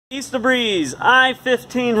ISTA-BREEZE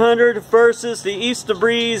i1500 versus the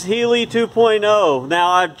ISTA-BREEZE Heli 2.0. Now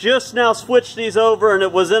I've just now switched these over and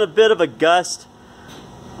it was in a bit of a gust.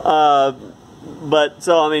 But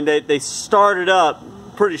so I mean they started up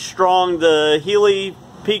pretty strong. The Heli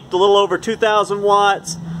peaked a little over 2,000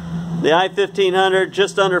 watts. The i1500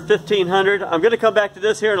 just under 1,500. I'm going to come back to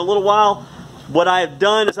this here in a little while. What I have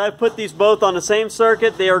done is I've put these both on the same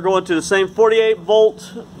circuit. They are going to the same 48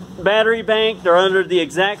 volt battery bank. They're under the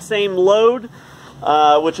exact same load,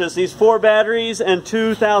 which is these 4 batteries and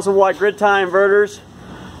 2,000 watt grid tie inverters.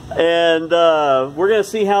 And we're going to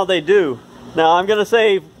see how they do. Now I'm going to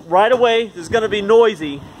say right away, this is going to be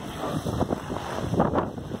noisy.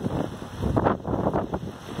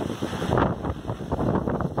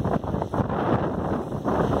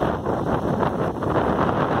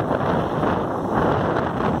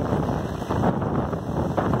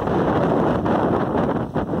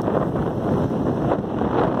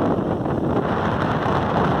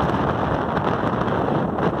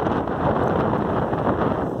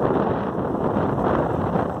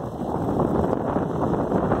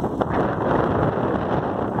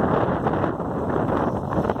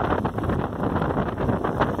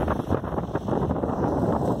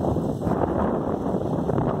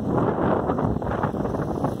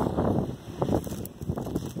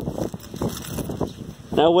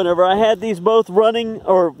 Now whenever I had these both running,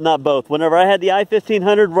 or not both, whenever I had the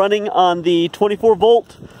i1500 running on the 24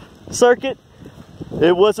 volt circuit,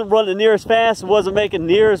 it wasn't running near as fast, it wasn't making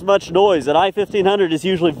near as much noise. That i1500 is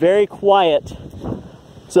usually very quiet.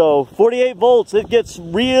 So 48 volts, it gets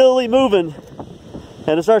really moving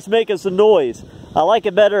and it starts making some noise. I like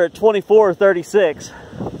it better at 24 or 36,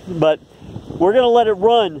 but we're gonna let it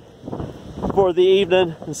run for the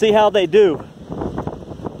evening and see how they do.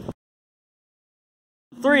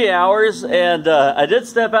 3 hours, and I did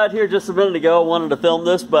step out here just a minute ago. I wanted to film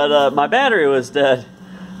this, but my battery was dead.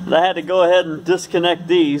 And I had to go ahead and disconnect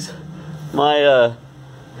these. My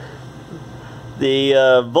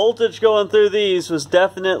the voltage going through these was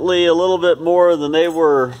definitely a little bit more than they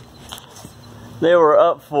were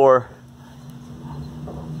up for.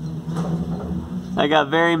 I got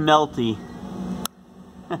very melty.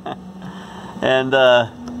 And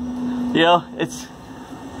you know, it's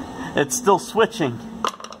still switching.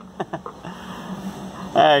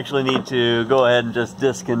 I actually need to go ahead and just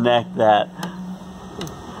disconnect that.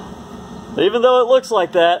 Even though it looks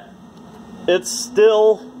like that, it's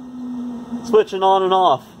still switching on and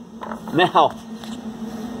off. Now,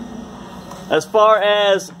 as far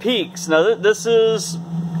as peaks, now this is,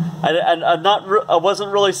 I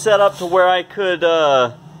wasn't really set up to where I could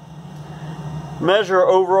measure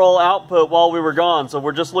overall output while we were gone, so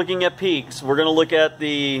we're just looking at peaks. We're going to look at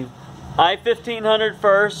the i1500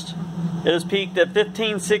 first. It has peaked at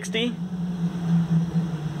 1560.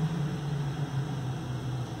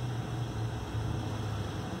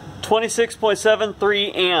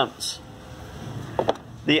 .73 amps.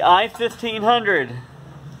 The i1500,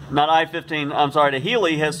 not i15, I'm sorry, the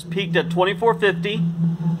Heli has peaked at 2450.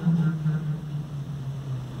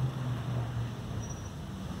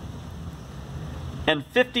 And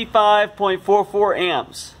 55.44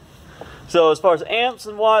 amps. So as far as amps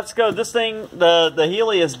and watts go, this thing, the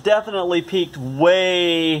Heli has definitely peaked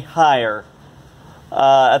way higher.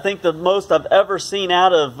 I think the most I've ever seen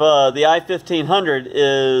out of the i1500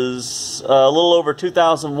 is a little over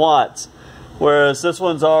 2,000 watts, whereas this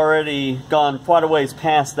one's already gone quite a ways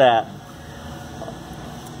past that.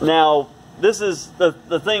 Now, this is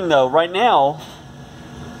the thing though, right now,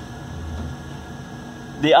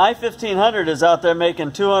 the i1500 is out there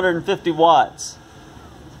making 250 watts.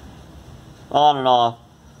 On and off.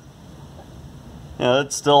 You know,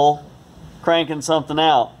 it's still cranking something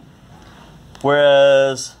out.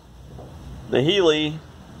 Whereas the Heli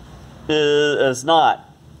is not.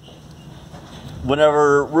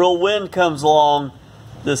 Whenever real wind comes along,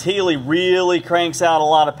 this Heli really cranks out a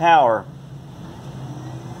lot of power.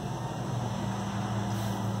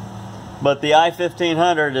 But the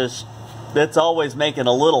i1500 it's always making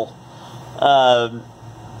a little.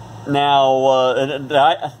 Now,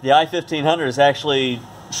 the i1500 is actually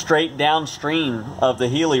straight downstream of the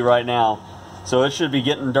Heli right now, so it should be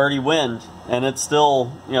getting dirty wind, and it's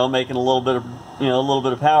still, you know, making a little bit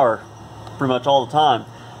of power, pretty much all the time.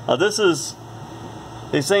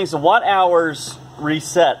 These things, the watt hours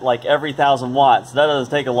reset like every 1,000 watts. That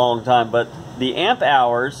doesn't take a long time, but the amp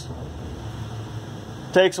hours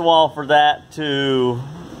takes a while for that to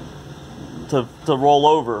roll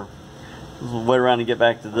over. We'll wait around and get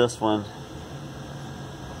back to this one.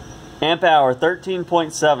 Amp hour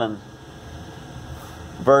 13.7.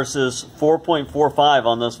 versus 4.45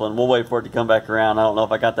 on this one. We'll wait for it to come back around. I don't know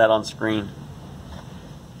if I got that on screen.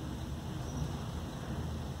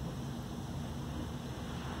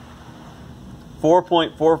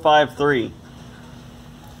 $4.453.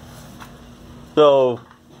 So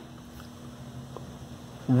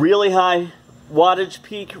really high wattage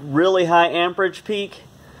peak, really high amperage peak,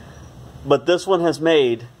 but this one has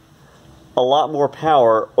made a lot more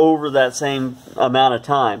power over that same amount of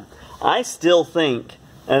time. I still think,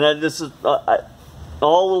 and this is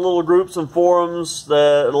all the little groups and forums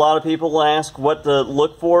that a lot of people ask what to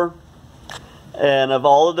look for, and of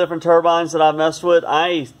all the different turbines that I've messed with,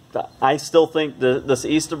 I still think this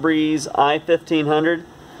ISTA-BREEZE i1500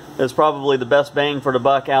 is probably the best bang for the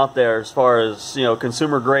buck out there as far as, you know,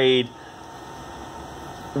 consumer grade,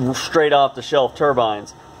 straight off the shelf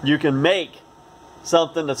turbines. You can make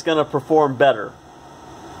something that's going to perform better,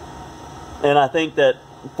 and I think that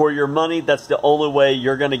for your money, that's the only way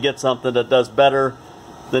you're going to get something that does better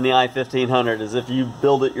than the i1500, is if you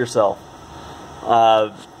build it yourself.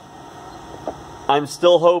 I'm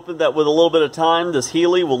still hoping that with a little bit of time, this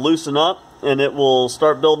Heli will loosen up and it will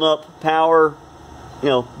start building up power, you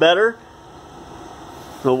know, better.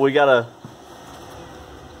 So we gotta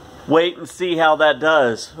wait and see how that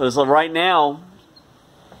does. So right now,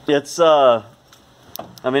 it's I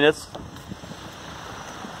mean, it's,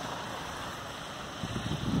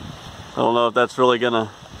 I don't know if that's really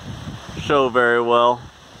gonna show very well.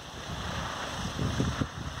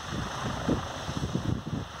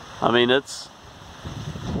 I mean, it's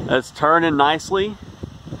turning nicely.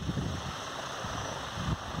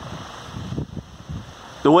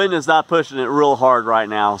 The wind is not pushing it real hard right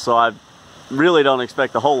now, so I really don't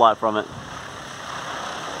expect a whole lot from it.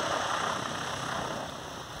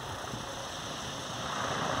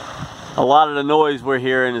 A lot of the noise we're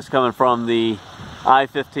hearing is coming from the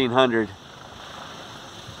i1500.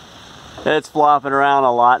 It's flopping around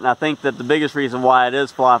a lot, and I think that the biggest reason why it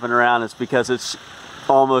is flopping around is because it's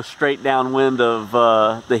almost straight downwind of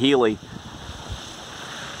the Heli.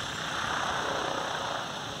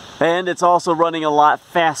 And it's also running a lot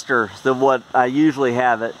faster than what I usually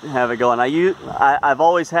have it going. I've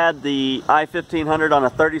always had the i1500 on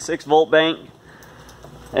a 36 volt bank,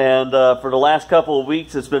 and for the last couple of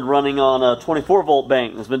weeks it's been running on a 24 volt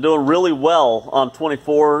bank. It's been doing really well on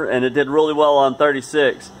 24, and it did really well on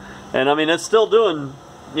 36. And I mean, it's still doing,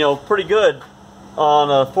 you know, pretty good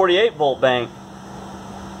on a 48 volt bank.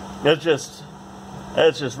 It's just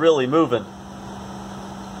really moving.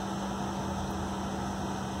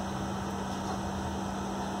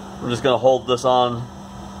 I'm just going to hold this on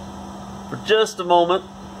for just a moment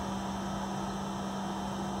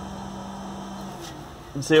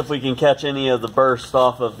and see if we can catch any of the bursts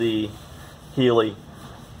off of the Heli.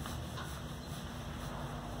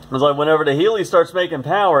 It's like whenever the Heli starts making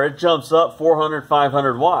power, it jumps up 400,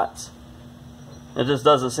 500 watts. It just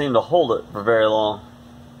doesn't seem to hold it for very long.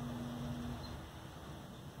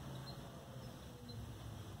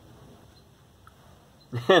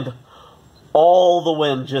 And all the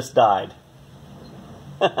wind just died.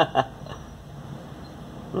 Oh,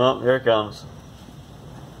 here it comes.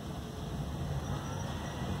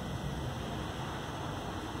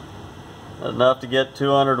 Enough to get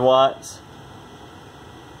 200 watts.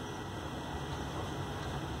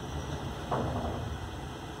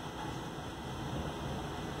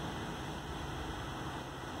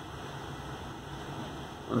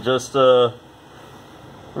 And just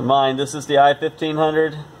remind, this is the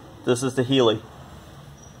i1500, this is the Heli.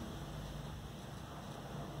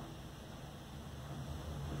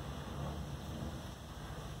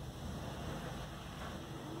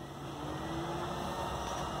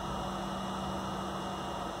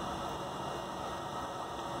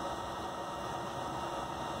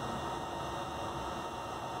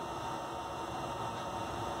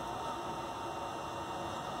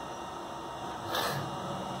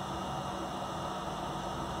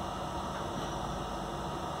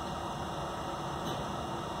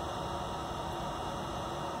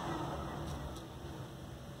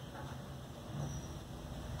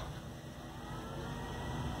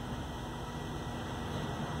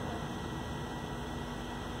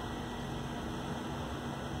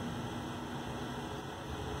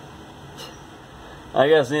 I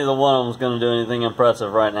guess neither one of them is going to do anything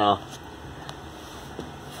impressive right now.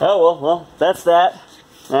 Oh well, that's that.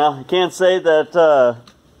 Now, I can't say that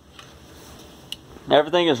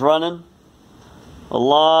everything is running a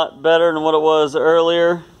lot better than what it was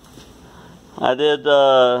earlier.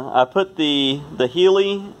 I put the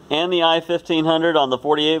Heli and the i1500 on the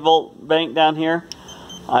 48 volt bank down here.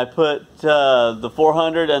 I put the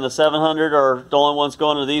 400 and the 700 are the only ones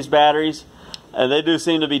going to these batteries. And they do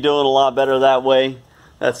seem to be doing a lot better that way.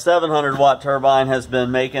 That 700 watt turbine has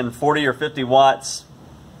been making 40 or 50 watts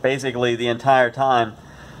basically the entire time.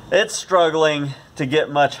 It's struggling to get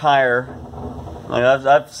much higher. Like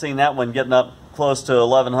I've seen that one getting up close to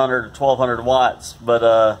 1100 or 1200 watts,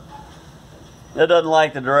 but it doesn't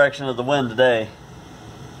like the direction of the wind today.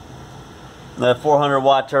 The 400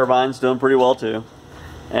 watt turbine's doing pretty well too.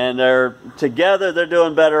 And they're together, they're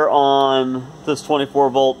doing better on this 24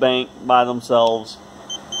 volt bank by themselves.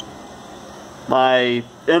 My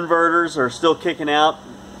inverters are still kicking out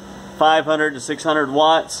 500 to 600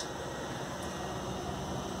 watts.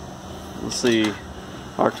 Let's see,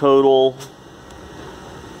 our total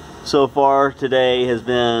so far today has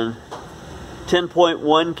been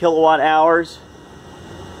 10.1 kilowatt hours.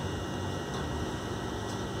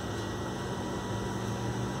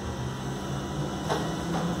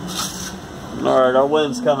 Alright, our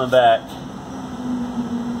wind's coming back.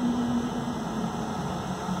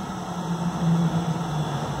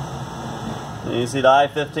 And you see the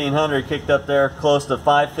i1500 kicked up there close to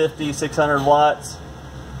 550, 600 watts.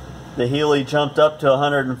 The Heli jumped up to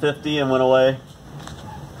 150 and went away.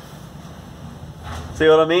 See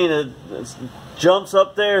what I mean? It jumps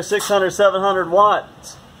up there 600, 700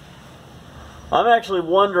 watts. I'm actually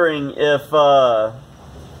wondering if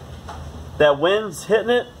that wind's hitting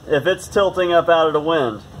it, if it's tilting up out of the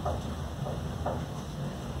wind.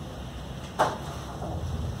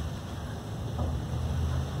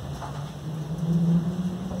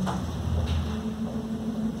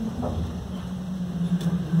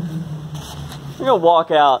 I'm gonna walk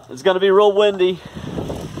out. It's gonna be real windy.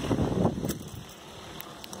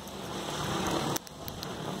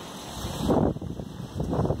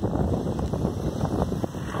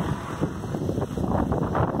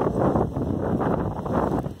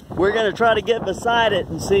 We're going to try to get beside it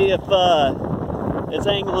and see if it's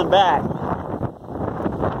angling back.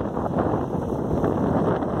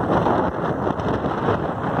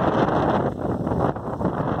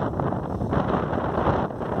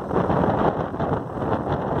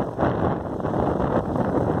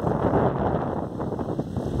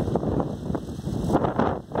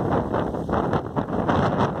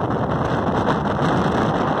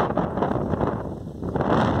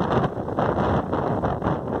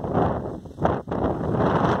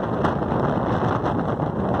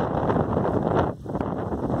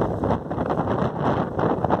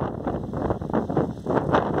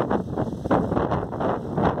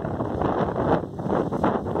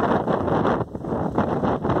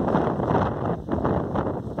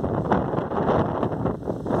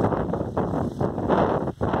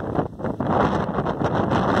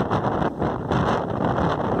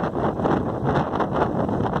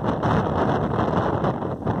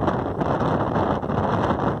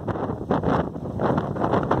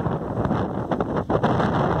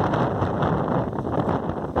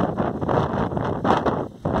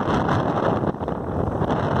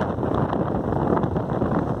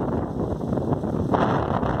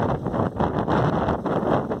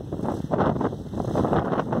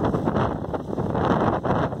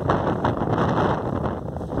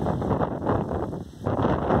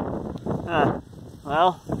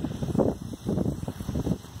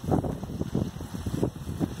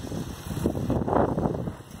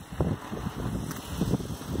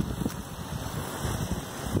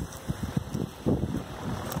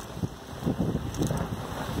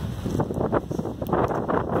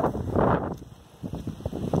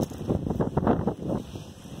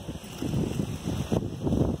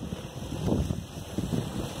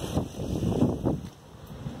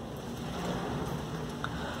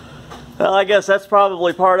 Well, I guess that's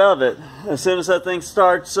probably part of it. As soon as that thing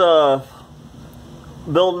starts building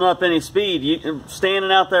up any speed,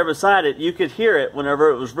 standing out there beside it, you could hear it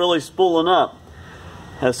whenever it was really spooling up.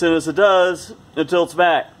 As soon as it does, it tilts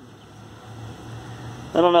back.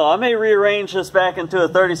 I don't know, I may rearrange this back into a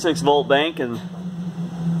 36 volt bank and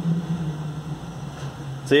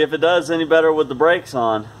see if it does any better with the brakes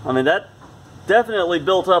on. I mean, that definitely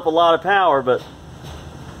built up a lot of power, but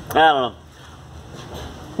I don't know.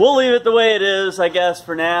 We'll leave it the way it is, I guess,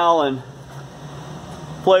 for now, and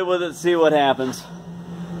play with it, see what happens.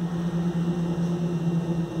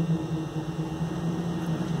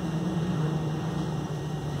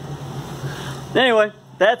 Anyway,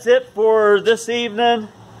 that's it for this evening.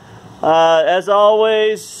 As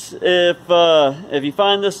always, if you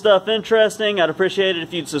find this stuff interesting, I'd appreciate it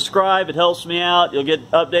if you'd subscribe. It helps me out. You'll get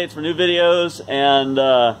updates for new videos, and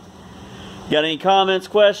got any comments,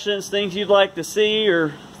 questions, things you'd like to see,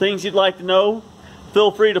 or things you'd like to know,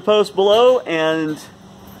 feel free to post below, and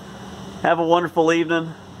have a wonderful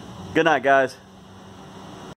evening. Good night, guys.